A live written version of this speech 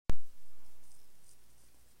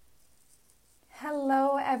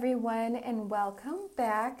everyone, and welcome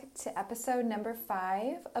back to episode number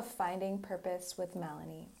 5 of Finding Purpose with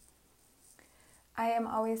Melanie. I am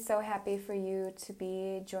always so happy for you to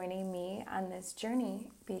be joining me on this journey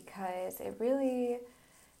because it really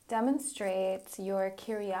demonstrates your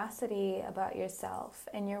curiosity about yourself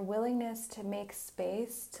and your willingness to make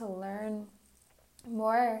space to learn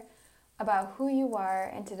more about who you are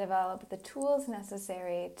and to develop the tools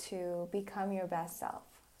necessary to become your best self.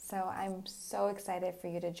 So I'm so excited for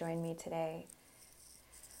you to join me today.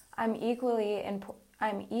 I'm equally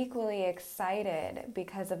excited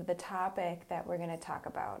because of the topic that we're going to talk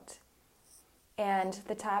about. And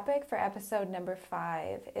the topic for episode number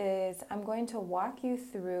 5 is I'm going to walk you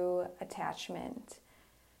through attachment.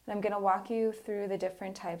 And I'm going to walk you through the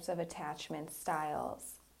different types of attachment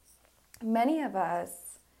styles. Many of us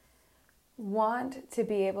want to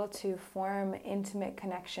be able to form intimate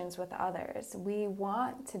connections with others. We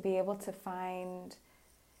want to be able to find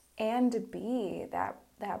and be that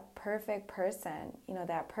perfect person,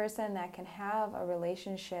 that person that can have a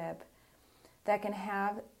relationship, that can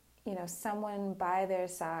have, someone by their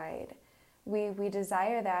side. We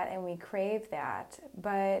desire that and we crave that,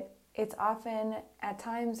 but it's often at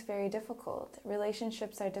times very difficult.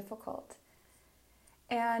 Relationships are difficult.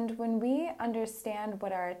 And when we understand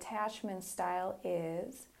what our attachment style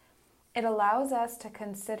is, it allows us to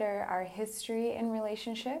consider our history in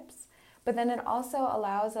relationships, but then it also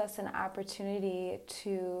allows us an opportunity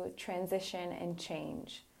to transition and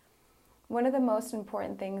change. One of the most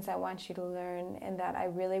important things I want you to learn and that I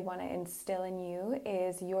really want to instill in you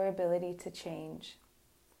is your ability to change.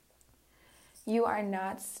 You are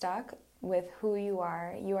not stuck with who you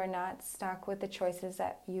are. You are not stuck with the choices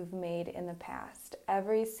that you've made in the past.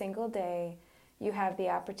 Every single day, you have the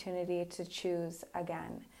opportunity to choose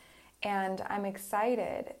again. And I'm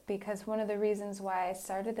excited because one of the reasons why I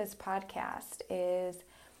started this podcast is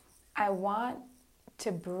I want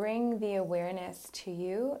to bring the awareness to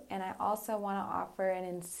you, and I also want to offer and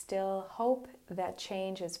instill hope that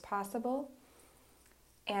change is possible,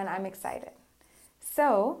 and I'm excited.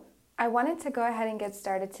 So I wanted to go ahead and get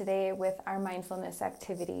started today with our mindfulness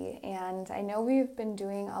activity. And I know we've been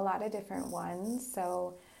doing a lot of different ones,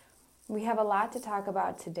 so we have a lot to talk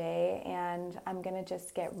about today, and I'm going to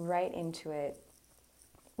just get right into it.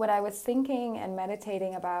 What I was thinking and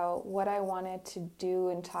meditating about what I wanted to do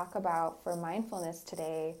and talk about for mindfulness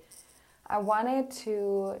today, I wanted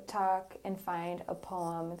to talk and find a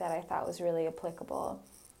poem that I thought was really applicable.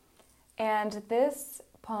 And this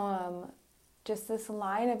poem, just this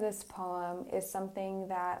line of this poem, is something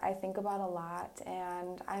that I think about a lot,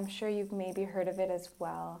 and I'm sure you've maybe heard of it as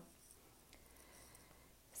well.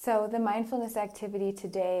 So the mindfulness activity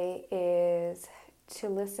today is to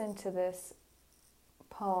listen to this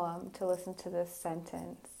poem, to listen to this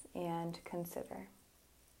sentence, and consider.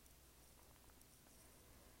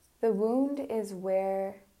 The wound is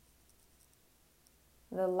where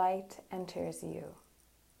the light enters you.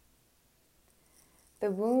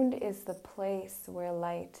 The wound is the place where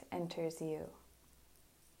light enters you.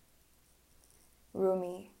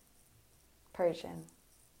 Rumi, Persian.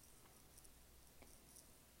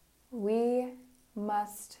 We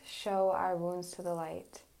must show our wounds to the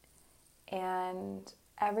light, and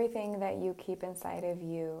everything that you keep inside of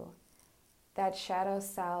you, that shadow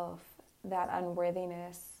self, that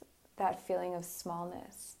unworthiness, that feeling of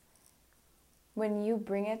smallness, when you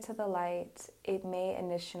bring it to the light, it may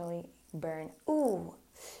initially burn.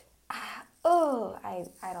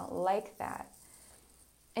 I don't like that.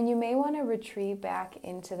 And you may want to retreat back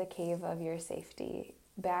into the cave of your safety,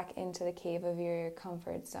 back into the cave of your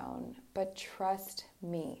comfort zone. But trust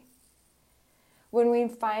me, when we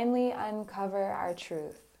finally uncover our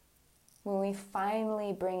truth, when we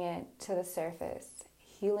finally bring it to the surface,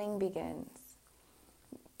 healing begins.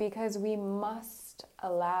 Because we must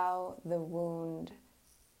allow the wound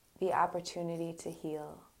the opportunity to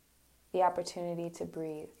heal, the opportunity to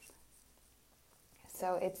breathe.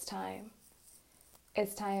 So it's time.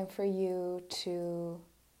 It's time for you to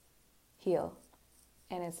heal.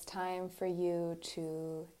 And it's time for you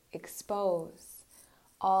to expose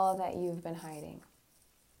all that you've been hiding.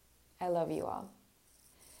 I love you all.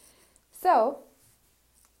 So,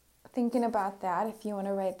 thinking about that, if you want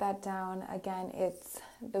to write that down, again, it's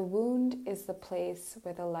the wound is the place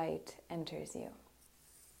where the light enters you.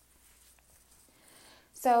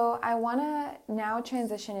 So I want to now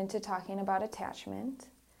transition into talking about attachment.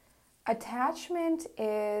 Attachment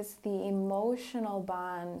is the emotional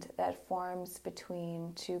bond that forms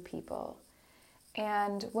between two people.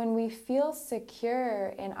 And when we feel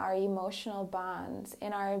secure in our emotional bonds,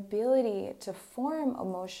 in our ability to form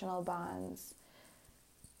emotional bonds,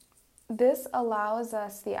 This allows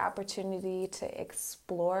us the opportunity to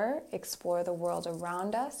explore the world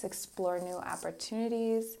around us, explore new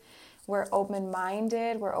opportunities. We're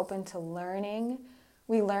open-minded, we're open to learning.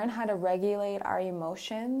 We learn how to regulate our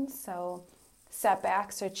emotions, so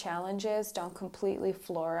setbacks or challenges don't completely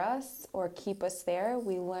floor us or keep us there.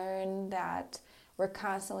 We learn that we're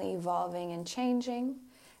constantly evolving and changing.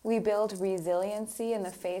 We build resiliency in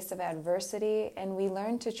the face of adversity, and we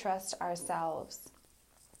learn to trust ourselves.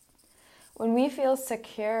 When we feel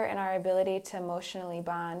secure in our ability to emotionally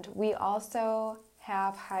bond, we also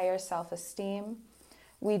have higher self-esteem.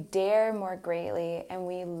 We dare more greatly, and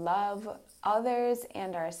we love others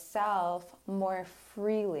and ourselves more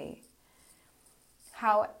freely.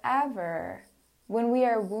 However, when we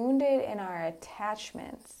are wounded in our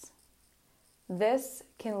attachments, this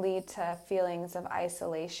can lead to feelings of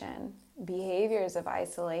isolation, behaviors of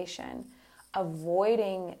isolation,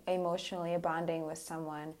 avoiding emotionally bonding with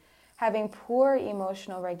someone, having poor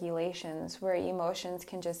emotional regulations where emotions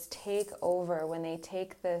can just take over when they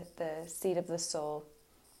take the seat of the soul,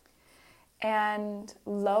 and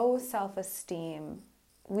low self-esteem.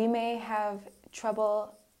 We may have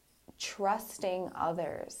trouble trusting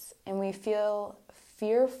others, and we feel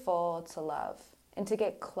fearful to love and to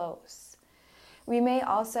get close. We may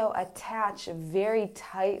also attach very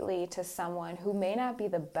tightly to someone who may not be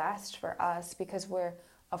the best for us because we're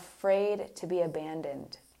afraid to be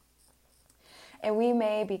abandoned. And we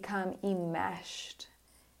may become enmeshed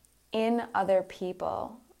in other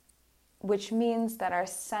people, which means that our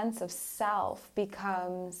sense of self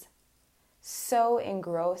becomes so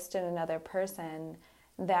engrossed in another person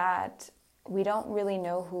that we don't really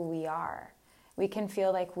know who we are. We can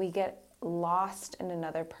feel like we get lost in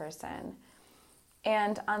another person.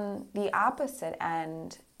 And on the opposite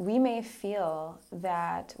end, we may feel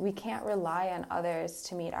that we can't rely on others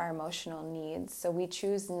to meet our emotional needs, so we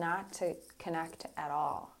choose not to connect at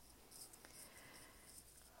all.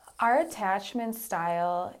 Our attachment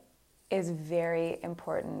style is very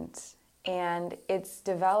important, and it's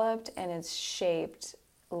developed and it's shaped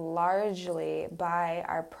largely by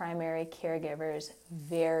our primary caregivers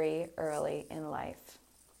very early in life.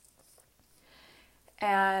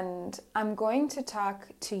 And I'm going to talk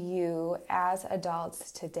to you as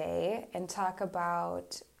adults today and talk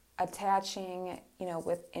about attaching,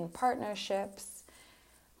 in partnerships.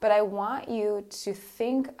 But I want you to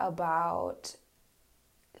think about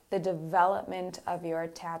the development of your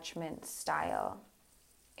attachment style.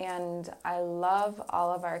 And I love all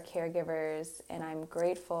of our caregivers, and I'm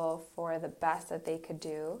grateful for the best that they could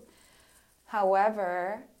do.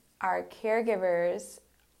 However, our caregivers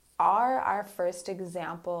are our first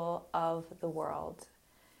example of the world.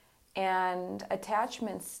 And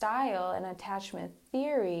attachment style and attachment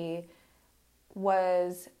theory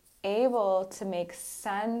was able to make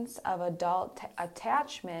sense of adult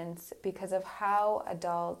attachments because of how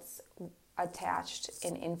adults attached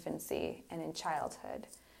in infancy and in childhood.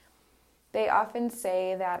 They often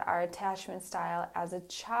say that our attachment style as a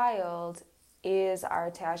child is our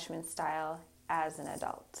attachment style as an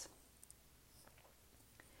adult.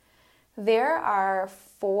 There are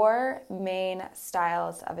 4 main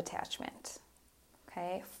styles of attachment.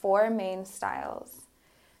 Okay, 4 main styles.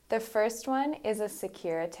 The first one is a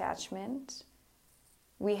secure attachment.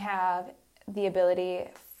 We have the ability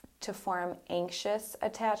to form anxious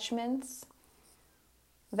attachments.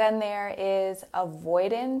 Then there is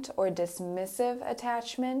avoidant or dismissive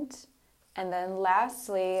attachment. And then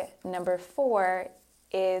lastly, number 4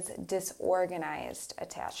 is disorganized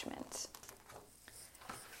attachment.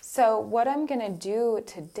 So what I'm going to do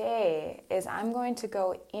today is I'm going to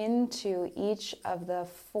go into each of the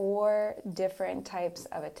 4 different types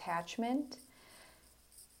of attachment.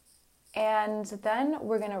 And then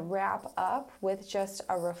we're going to wrap up with just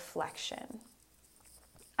a reflection.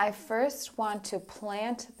 I first want to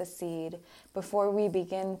plant the seed before we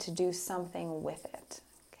begin to do something with it.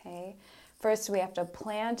 Okay? First, we have to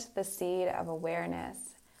plant the seed of awareness,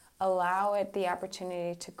 allow it the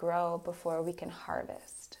opportunity to grow before we can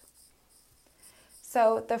harvest.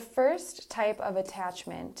 So the first type of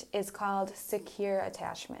attachment is called secure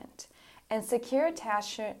attachment. And secure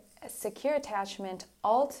attachment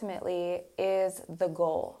ultimately is the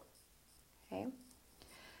goal. Okay?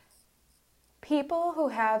 People who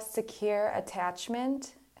have secure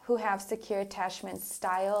attachment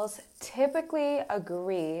styles typically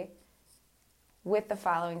agree with the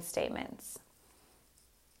following statements.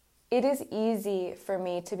 It is easy for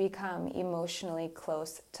me to become emotionally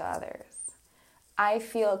close to others. I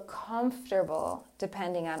feel comfortable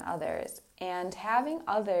depending on others and having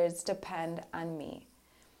others depend on me.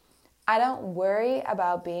 I don't worry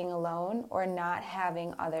about being alone or not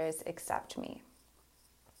having others accept me.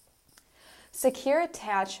 Secure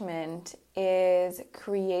attachment is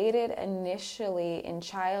created initially in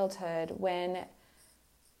childhood when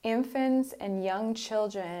infants and young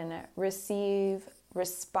children receive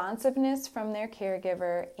responsiveness from their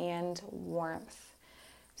caregiver and warmth.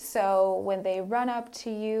 So when they run up to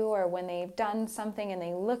you or when they've done something and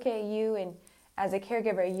they look at you, and as a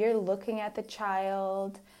caregiver, you're looking at the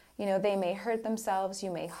child, they may hurt themselves,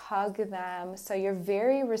 you may hug them. So you're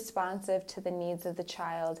very responsive to the needs of the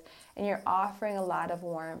child and you're offering a lot of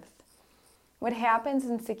warmth. What happens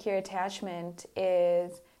in secure attachment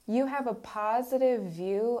is you have a positive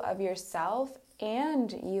view of yourself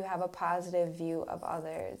and you have a positive view of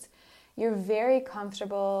others. You're very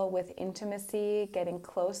comfortable with intimacy, getting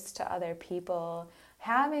close to other people,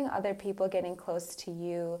 having other people getting close to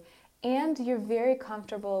you, and you're very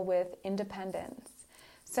comfortable with independence.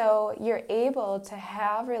 So you're able to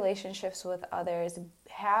have relationships with others,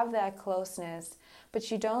 have that closeness, but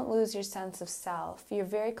you don't lose your sense of self. You're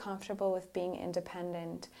very comfortable with being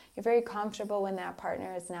independent. You're very comfortable when that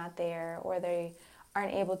partner is not there or they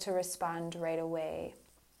aren't able to respond right away.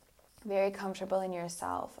 Very comfortable in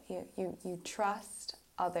yourself. You trust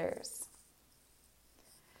others.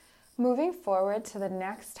 Moving forward to the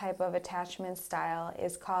next type of attachment style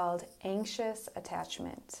is called anxious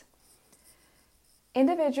attachment.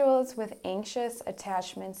 Individuals with anxious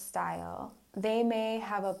attachment style, they may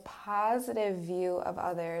have a positive view of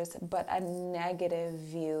others, but a negative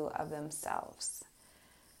view of themselves.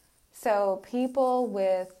 So people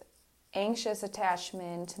with anxious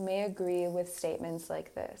attachment may agree with statements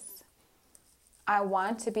like this: I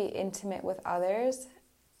want to be intimate with others,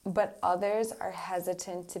 but others are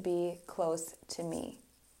hesitant to be close to me.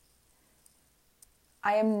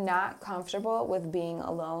 I am not comfortable with being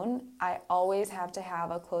alone. I always have to have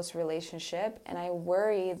a close relationship, and I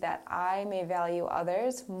worry that I may value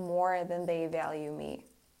others more than they value me.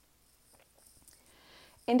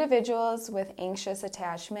 Individuals with anxious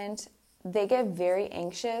attachment, they get very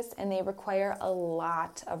anxious and they require a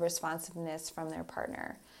lot of responsiveness from their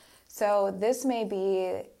partner. So this may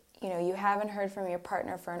be, you haven't heard from your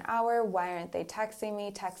partner for an hour. Why aren't they texting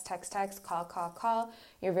me? Text, call.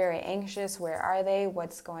 You're very anxious. Where are they?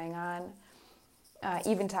 What's going on?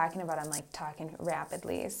 Even talking about, I'm talking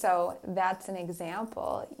rapidly. So that's an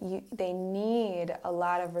example. They need a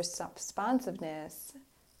lot of responsiveness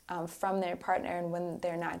from their partner. And when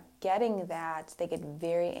they're not getting that, they get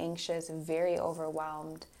very anxious, very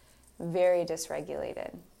overwhelmed, very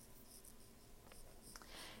dysregulated.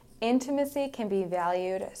 Intimacy can be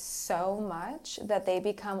valued so much that they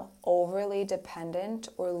become overly dependent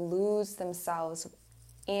or lose themselves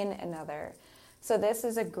in another. So this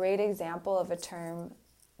is a great example of a term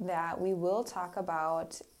that we will talk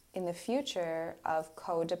about in the future of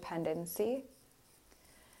codependency.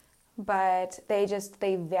 But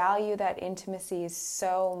they value that intimacy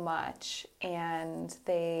so much and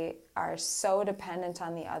they are so dependent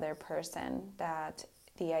on the other person that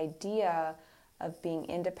the idea of being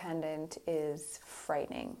independent is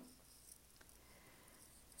frightening.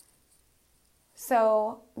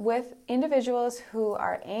 So with individuals who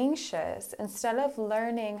are anxious, instead of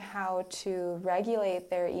learning how to regulate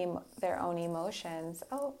their own emotions,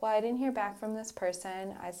 I didn't hear back from this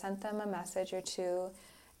person. I sent them a message or two,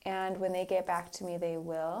 and when they get back to me, they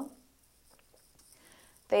will.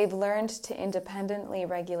 They've learned to independently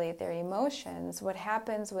regulate their emotions. What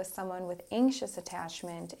happens with someone with anxious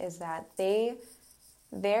attachment is that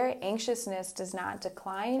their anxiousness does not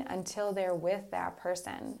decline until they're with that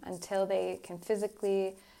person, until they can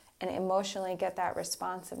physically and emotionally get that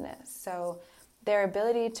responsiveness. So their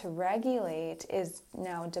ability to regulate is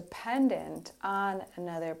now dependent on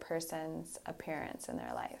another person's appearance in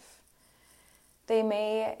their life. They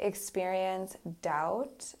may experience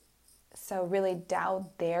doubt, so really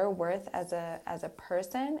doubt their worth as a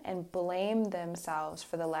person and blame themselves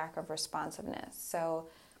for the lack of responsiveness. So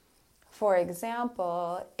for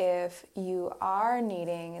example, if you are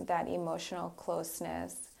needing that emotional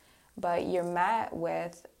closeness, but you're met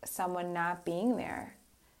with someone not being there,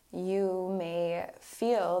 you may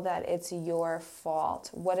feel that it's your fault.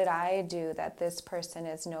 What did I do that this person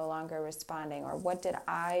is no longer responding? Or what did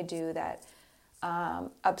I do that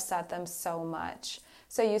upset them so much?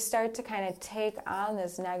 So you start to kind of take on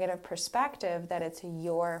this negative perspective that it's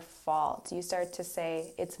your fault. You start to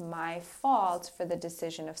say, it's my fault for the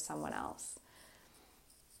decision of someone else.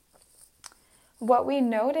 What we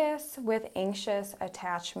notice with anxious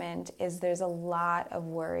attachment is there's a lot of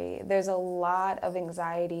worry. There's a lot of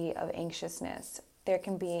anxiety, of anxiousness. There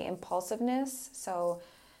can be impulsiveness. So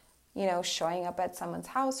Showing up at someone's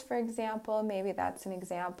house, for example, maybe that's an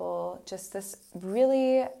example. Just this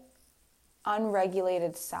really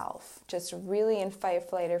unregulated self, just really in fight,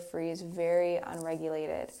 flight, or freeze, very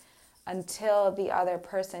unregulated until the other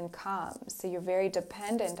person comes. So you're very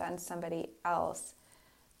dependent on somebody else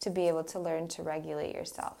to be able to learn to regulate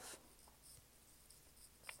yourself.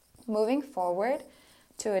 Moving forward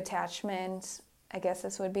to attachment, I guess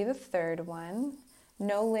this would be the third one.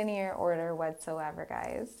 No linear order whatsoever,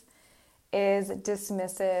 guys. Is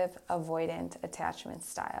dismissive avoidant attachment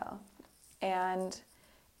style. And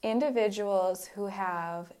individuals who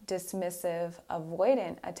have dismissive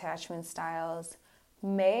avoidant attachment styles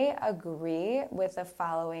may agree with the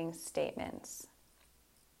following statements.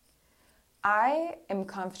 I am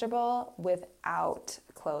comfortable without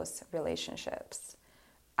close relationships.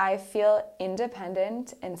 I feel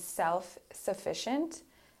independent and self-sufficient.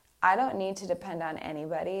 I don't need to depend on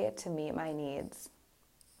anybody to meet my needs.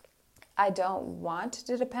 I don't want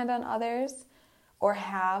to depend on others or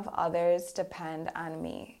have others depend on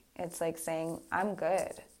me. It's like saying, I'm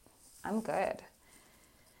good. I'm good.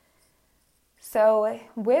 So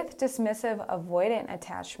with dismissive avoidant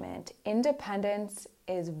attachment, independence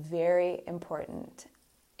is very important.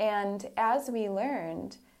 And as we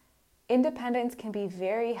learned, independence can be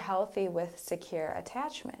very healthy with secure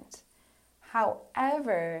attachment.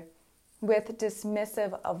 However, with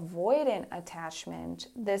dismissive avoidant attachment,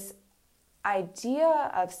 this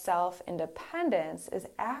idea of self-independence is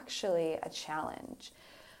actually a challenge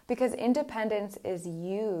because independence is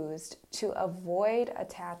used to avoid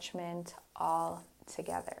attachment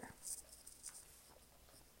altogether.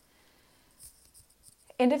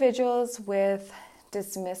 Individuals with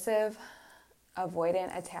dismissive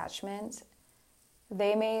avoidant attachment,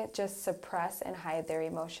 they may just suppress and hide their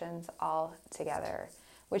emotions altogether,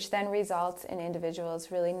 which then results in individuals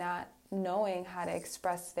really not knowing how to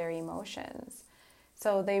express their emotions.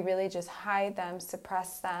 So they really just hide them,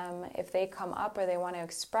 suppress them. If they come up or they want to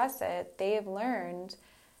express it, they've learned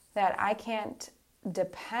that I can't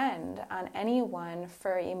depend on anyone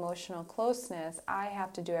for emotional closeness. I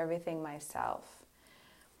have to do everything myself.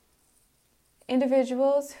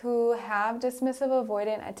 Individuals who have dismissive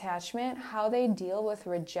avoidant attachment, how they deal with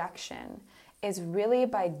rejection is really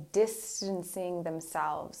by distancing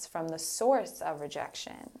themselves from the source of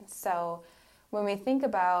rejection. So when we think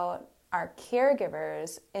about our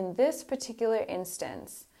caregivers, in this particular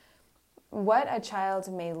instance, what a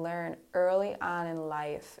child may learn early on in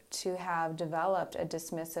life to have developed a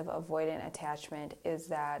dismissive avoidant attachment is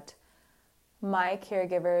that my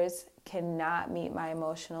caregivers cannot meet my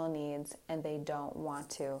emotional needs and they don't want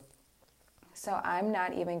to. So I'm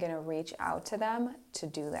not even going to reach out to them to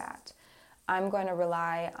do that. I'm going to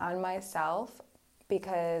rely on myself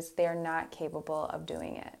because they're not capable of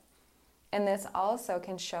doing it. And this also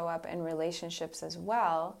can show up in relationships as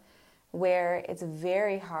well, where it's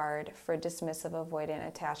very hard for dismissive avoidant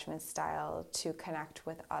attachment style to connect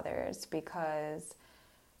with others because,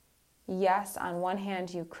 yes, on one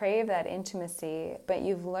hand, you crave that intimacy, but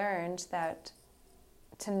you've learned that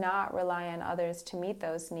to not rely on others to meet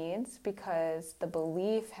those needs because the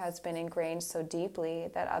belief has been ingrained so deeply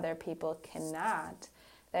that other people cannot,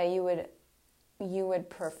 that you would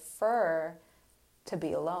prefer to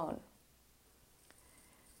be alone.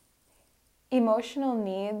 Emotional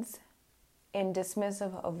needs in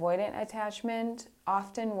dismissive avoidant attachment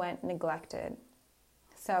often went neglected.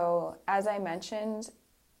 So as I mentioned,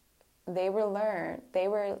 they learned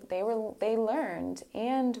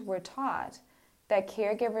and were taught that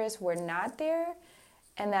caregivers were not there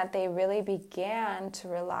and that they really began to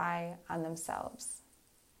rely on themselves.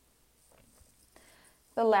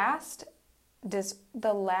 The last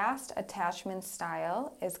attachment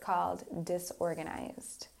style is called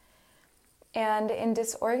disorganized. And in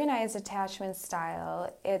disorganized attachment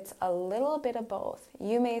style, it's a little bit of both.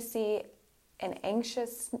 You may see an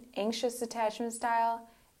anxious attachment style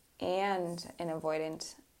and an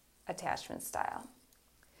avoidant attachment style.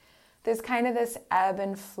 There's kind of this ebb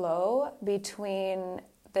and flow between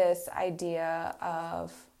this idea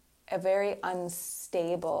of a very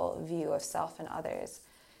unstable view of self and others.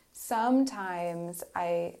 Sometimes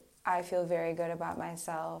I feel very good about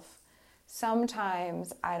myself.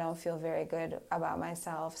 Sometimes I don't feel very good about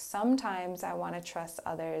myself. Sometimes I want to trust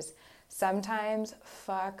others. Sometimes,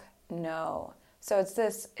 fuck no. So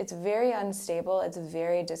it's very unstable. It's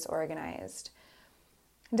very disorganized.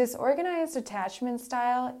 Disorganized attachment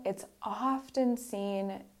style, it's often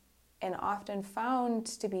seen and often found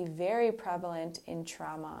to be very prevalent in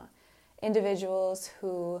trauma. Individuals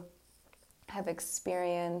who have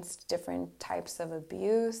experienced different types of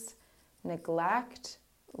abuse, neglect,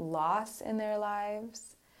 loss in their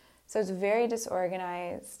lives. So it's very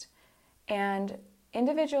disorganized. And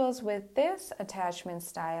individuals with this attachment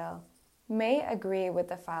style may agree with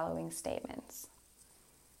the following statements.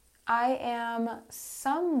 I am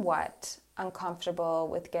somewhat uncomfortable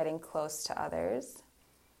with getting close to others.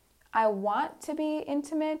 I want to be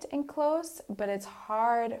intimate and close, but it's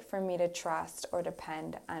hard for me to trust or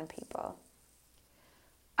depend on people.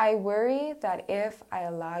 I worry that if I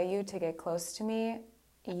allow you to get close to me,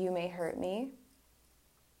 you may hurt me.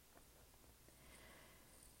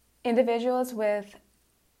 Individuals with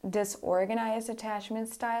disorganized attachment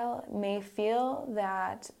style may feel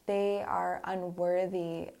that they are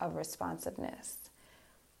unworthy of responsiveness.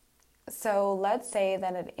 So let's say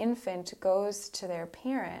that an infant goes to their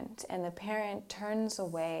parent and the parent turns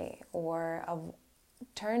away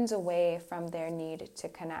from their need to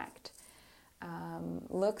connect.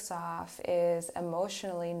 Looks off, is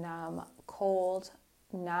emotionally numb, cold,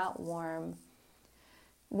 not warm.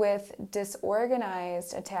 With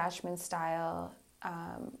disorganized attachment style,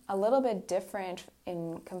 a little bit different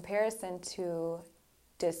in comparison to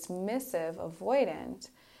dismissive avoidant,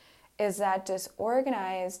 is that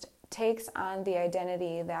disorganized takes on the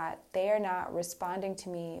identity that they are not responding to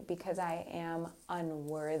me because I am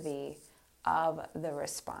unworthy of the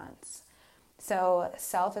response. So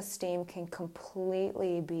self-esteem can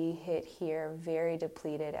completely be hit here, very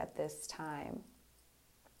depleted at this time.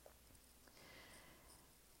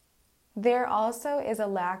 There also is a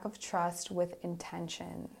lack of trust with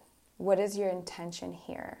intention. What is your intention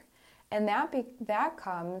here? And that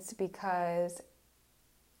comes because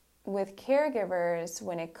with caregivers,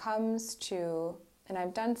 when it comes to, and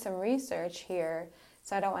I've done some research here,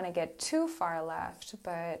 so I don't want to get too far left,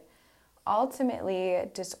 but ultimately,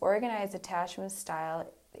 disorganized attachment style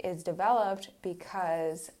is developed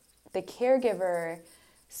because the caregiver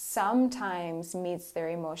sometimes meets their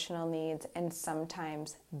emotional needs and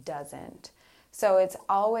sometimes doesn't. So it's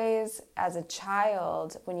always, as a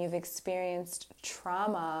child, when you've experienced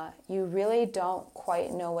trauma, you really don't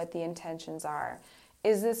quite know what the intentions are.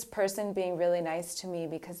 Is this person being really nice to me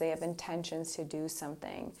because they have intentions to do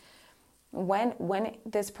something? When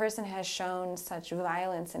this person has shown such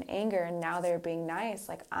violence and anger and now they're being nice,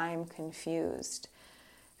 like, I'm confused.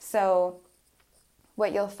 So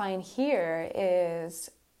what you'll find here is,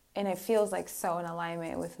 and it feels like so in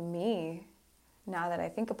alignment with me now that I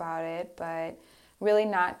think about it, but really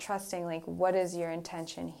not trusting, like, what is your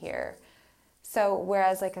intention here? So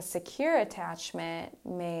whereas like a secure attachment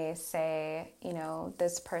may say,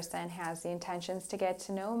 this person has the intentions to get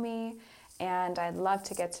to know me and I'd love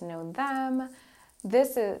to get to know them.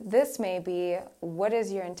 This may be, what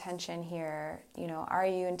is your intention here? Are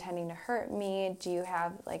you intending to hurt me? Do you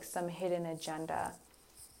have like some hidden agenda?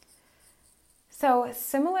 So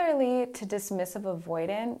similarly to dismissive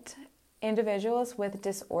avoidant, individuals with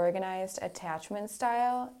disorganized attachment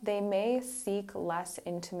style, they may seek less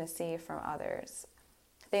intimacy from others.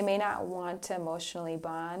 They may not want to emotionally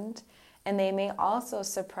bond, and they may also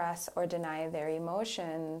suppress or deny their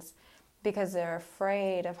emotions because they're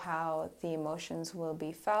afraid of how the emotions will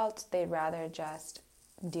be felt. They'd rather just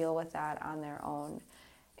deal with that on their own.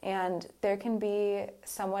 And there can be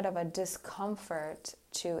somewhat of a discomfort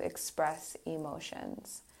to express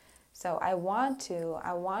emotions. So I want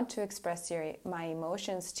to express my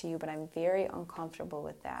emotions to you, but I'm very uncomfortable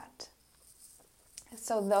with that.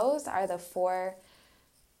 So those are the 4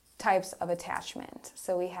 types of attachment.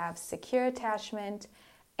 So we have secure attachment,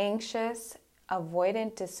 anxious,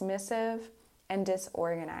 avoidant, dismissive, and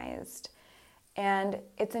disorganized. And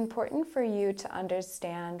it's important for you to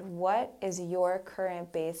understand what is your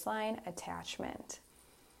current baseline attachment.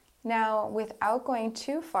 Now, without going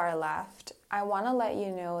too far left, I want to let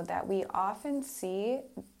you know that we often see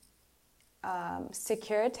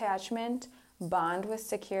secure attachment bond with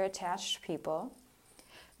secure attached people.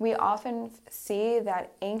 We often see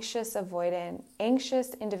that anxious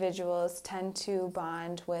individuals tend to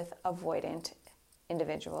bond with avoidant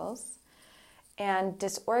individuals. And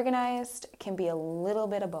disorganized can be a little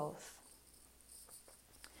bit of both.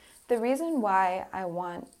 The reason why I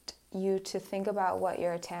want you to think about what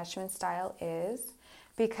your attachment style is,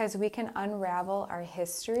 because we can unravel our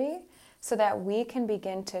history so that we can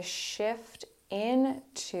begin to shift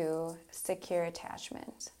into secure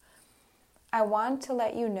attachment. I want to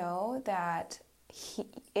let you know that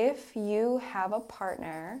if you have a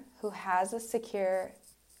partner who has a secure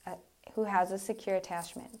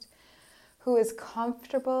attachment, who is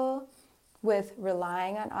comfortable with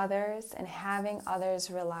relying on others and having others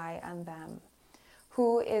rely on them,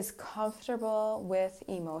 who is comfortable with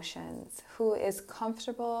emotions, who is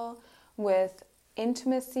comfortable with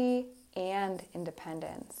intimacy and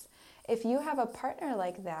independence. if you have a partner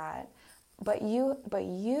like that, but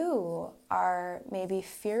you are maybe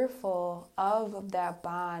fearful of that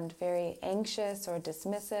bond, very anxious or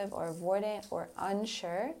dismissive or avoidant or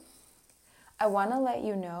unsure, I want to let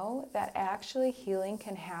you know that actually healing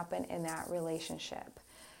can happen in that relationship.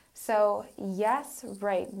 So yes,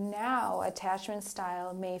 right now, attachment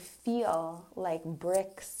style may feel like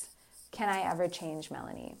bricks. Can I ever change,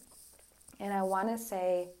 Melanie? And I want to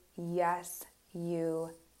say, yes,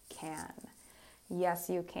 you can. Yes,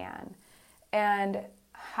 you can. And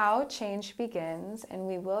how change begins, and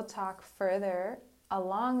we will talk further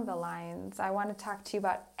along the lines. I want to talk to you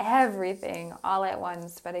about everything all at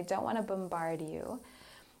once, but I don't want to bombard you,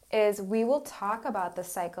 is we will talk about the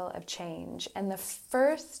cycle of change. And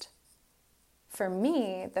for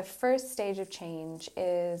me, the first stage of change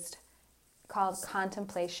is called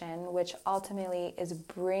contemplation, which ultimately is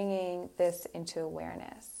bringing this into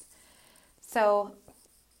awareness. So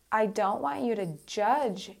I don't want you to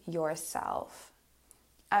judge yourself.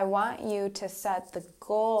 I want you to set the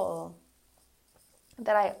goal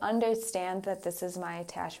that I understand that this is my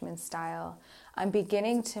attachment style. I'm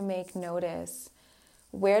beginning to make notice.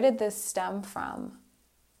 Where did this stem from?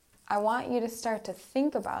 I want you to start to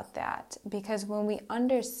think about that, because when we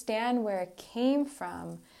understand where it came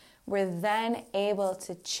from, we're then able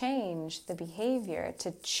to change the behavior,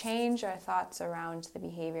 to change our thoughts around the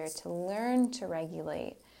behavior, to learn to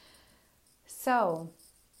regulate. So,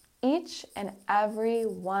 each and every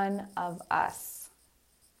one of us,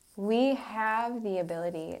 we have the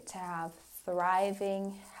ability to have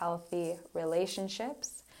thriving, healthy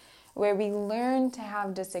relationships where we learn to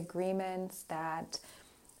have disagreements that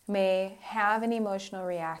may have an emotional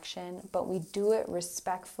reaction, but we do it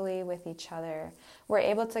respectfully with each other. We're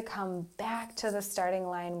able to come back to the starting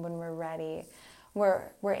line when we're ready.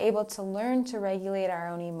 We're able to learn to regulate our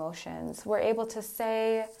own emotions. We're able to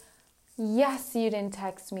say, yes, you didn't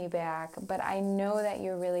text me back, but I know that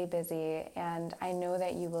you're really busy and I know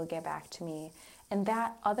that you will get back to me. And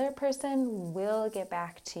that other person will get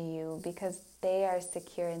back to you because they are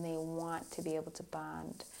secure and they want to be able to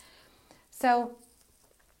bond. So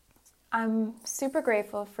I'm super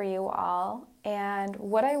grateful for you all. And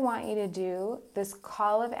what I want you to do, this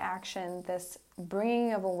call of action, this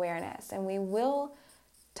bringing of awareness, and we will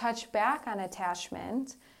touch back on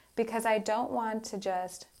attachment because I don't want to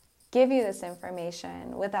just give you this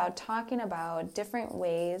information without talking about different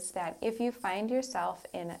ways that if you find yourself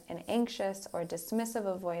in an anxious or dismissive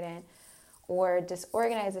avoidant or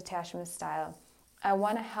disorganized attachment style, I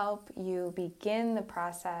want to help you begin the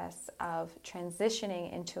process of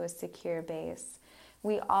transitioning into a secure base.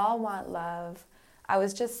 We all want love. I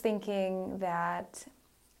was just thinking that,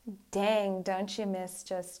 dang, don't you miss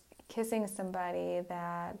just kissing somebody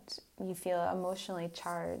that you feel emotionally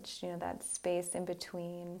charged, that space in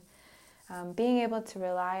between. Being able to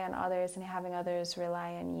rely on others and having others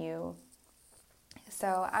rely on you.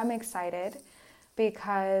 So I'm excited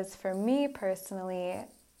because for me personally,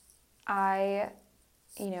 I,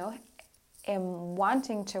 am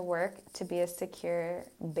wanting to work to be a secure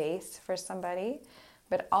base for somebody,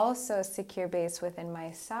 but also a secure base within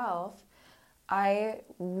myself. I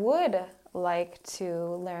would like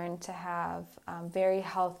to learn to have very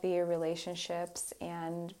healthy relationships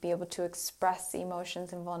and be able to express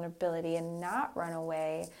emotions and vulnerability and not run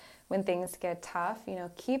away when things get tough,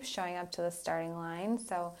 keep showing up to the starting line.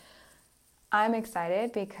 So I'm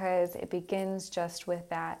excited because it begins just with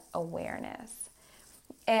that awareness.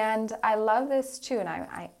 And I love this too, and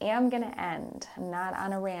I am going to end. I'm not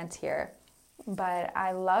on a rant here, but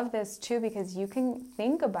I love this too because you can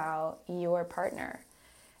think about your partner.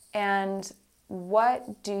 And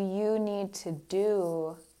what do you need to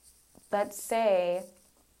do? Let's say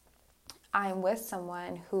I'm with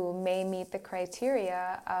someone who may meet the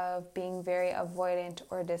criteria of being very avoidant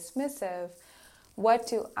or dismissive. What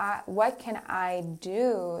can I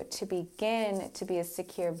do to begin to be a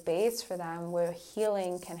secure base for them where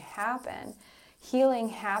healing can happen? Healing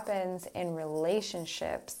happens in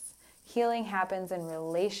relationships. Healing happens in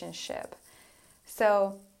relationship.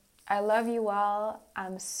 So I love you all.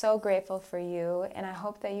 I'm so grateful for you, and I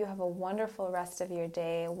hope that you have a wonderful rest of your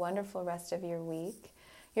day, a wonderful rest of your week.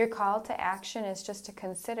 Your call to action is just to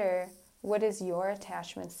consider what is your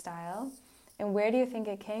attachment style and where do you think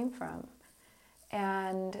it came from?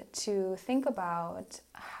 And to think about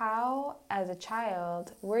how, as a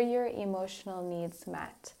child, were your emotional needs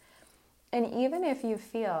met? And even if you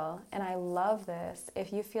feel, and I love this,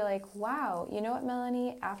 if you feel like, wow, you know what,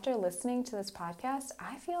 Melanie, after listening to this podcast,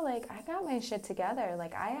 I feel like I got my shit together,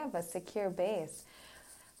 like I have a secure base.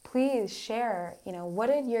 Please share, what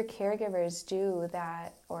did your caregivers do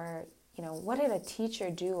that, or what did a teacher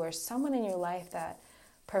do, or someone in your life that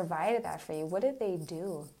provided that for you? What did they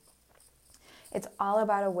do? It's all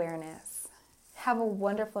about awareness. Have a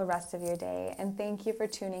wonderful rest of your day, and thank you for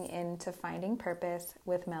tuning in to Finding Purpose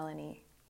with Melanie.